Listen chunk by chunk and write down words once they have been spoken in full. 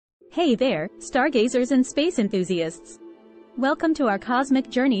Hey there, stargazers and space enthusiasts! Welcome to our cosmic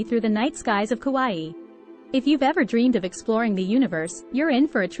journey through the night skies of Kauai. If you've ever dreamed of exploring the universe, you're in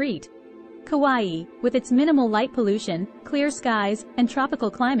for a treat. Kauai, with its minimal light pollution, clear skies, and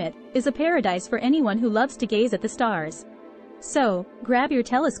tropical climate, is a paradise for anyone who loves to gaze at the stars. So, grab your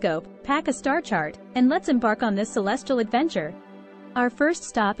telescope, pack a star chart, and let's embark on this celestial adventure. Our first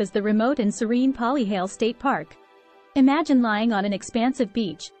stop is the remote and serene Polihale State Park. Imagine lying on an expansive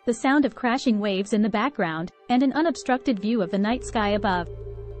beach, the sound of crashing waves in the background, and an unobstructed view of the night sky above.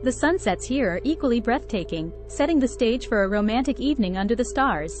 The sunsets here are equally breathtaking, setting the stage for a romantic evening under the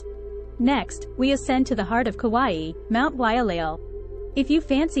stars. Next, we ascend to the heart of Kauai, Mount Waiʻaleʻale. If you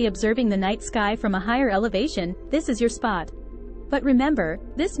fancy observing the night sky from a higher elevation, this is your spot. But remember,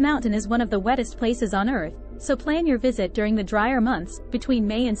 this mountain is one of the wettest places on Earth, so plan your visit during the drier months, between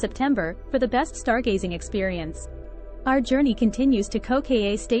May and September, for the best stargazing experience. Our journey continues to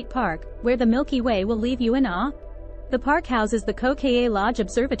Kokeʻe State Park, where the Milky Way will leave you in awe. The park houses the Kokeʻe Lodge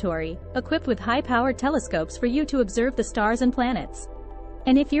Observatory, equipped with high-powered telescopes for you to observe the stars and planets.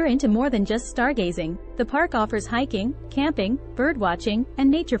 And if you're into more than just stargazing, the park offers hiking, camping, birdwatching,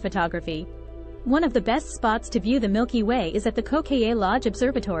 and nature photography. One of the best spots to view the Milky Way is at the Kokeʻe Lodge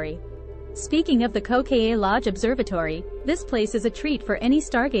Observatory. Speaking of the Kokeʻe Lodge Observatory, this place is a treat for any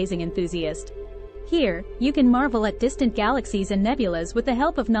stargazing enthusiast. Here, you can marvel at distant galaxies and nebulas with the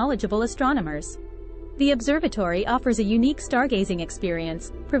help of knowledgeable astronomers. The observatory offers a unique stargazing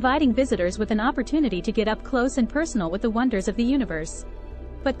experience, providing visitors with an opportunity to get up close and personal with the wonders of the universe.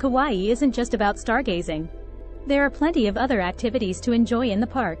 But Kauai isn't just about stargazing. There are plenty of other activities to enjoy in the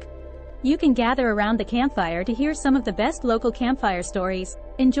park. You can gather around the campfire to hear some of the best local campfire stories,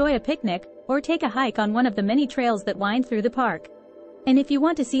 enjoy a picnic, or take a hike on one of the many trails that wind through the park. And if you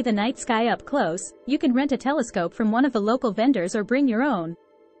want to see the night sky up close, you can rent a telescope from one of the local vendors or bring your own.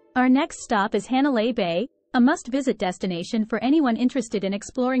 Our next stop is Hanalei Bay, a must-visit destination for anyone interested in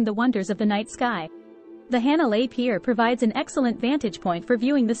exploring the wonders of the night sky. The Hanalei Pier provides an excellent vantage point for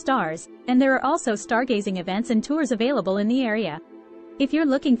viewing the stars, and there are also stargazing events and tours available in the area. If you're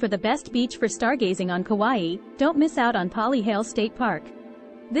looking for the best beach for stargazing on Kauai, don't miss out on Polihale State Park.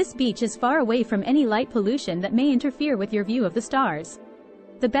 This beach is far away from any light pollution that may interfere with your view of the stars.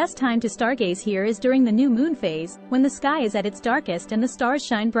 The best time to stargaze here is during the new moon phase, when the sky is at its darkest and the stars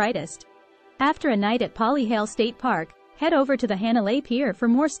shine brightest. After a night at Polihale State Park, head over to the Hanalei Pier for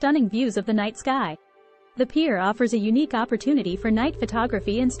more stunning views of the night sky. The pier offers a unique opportunity for night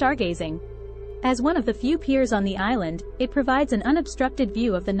photography and stargazing. As one of the few piers on the island, it provides an unobstructed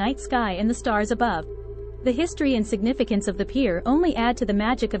view of the night sky and the stars above. The history and significance of the pier only add to the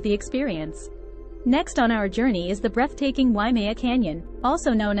magic of the experience. Next on our journey is the breathtaking Waimea Canyon,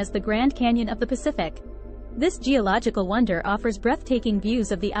 also known as the Grand Canyon of the Pacific. This geological wonder offers breathtaking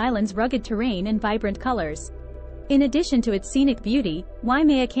views of the island's rugged terrain and vibrant colors. In addition to its scenic beauty,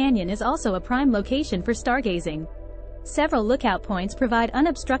 Waimea Canyon is also a prime location for stargazing. Several lookout points provide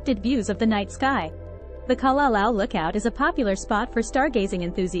unobstructed views of the night sky. The Kalalau Lookout is a popular spot for stargazing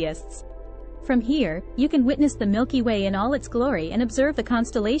enthusiasts. From here, you can witness the Milky Way in all its glory and observe the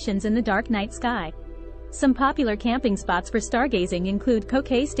constellations in the dark night sky. Some popular camping spots for stargazing include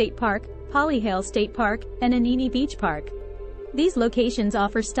Kokeʻe State Park, Polihale State Park, and Anini Beach Park. These locations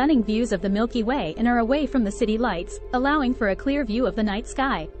offer stunning views of the Milky Way and are away from the city lights, allowing for a clear view of the night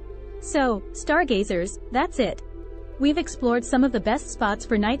sky. So, stargazers, that's it. We've explored some of the best spots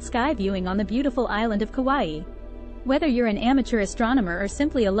for night sky viewing on the beautiful island of Kauai. Whether you're an amateur astronomer or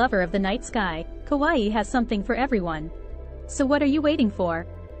simply a lover of the night sky, Kauai has something for everyone. So what are you waiting for?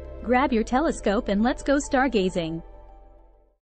 Grab your telescope and let's go stargazing.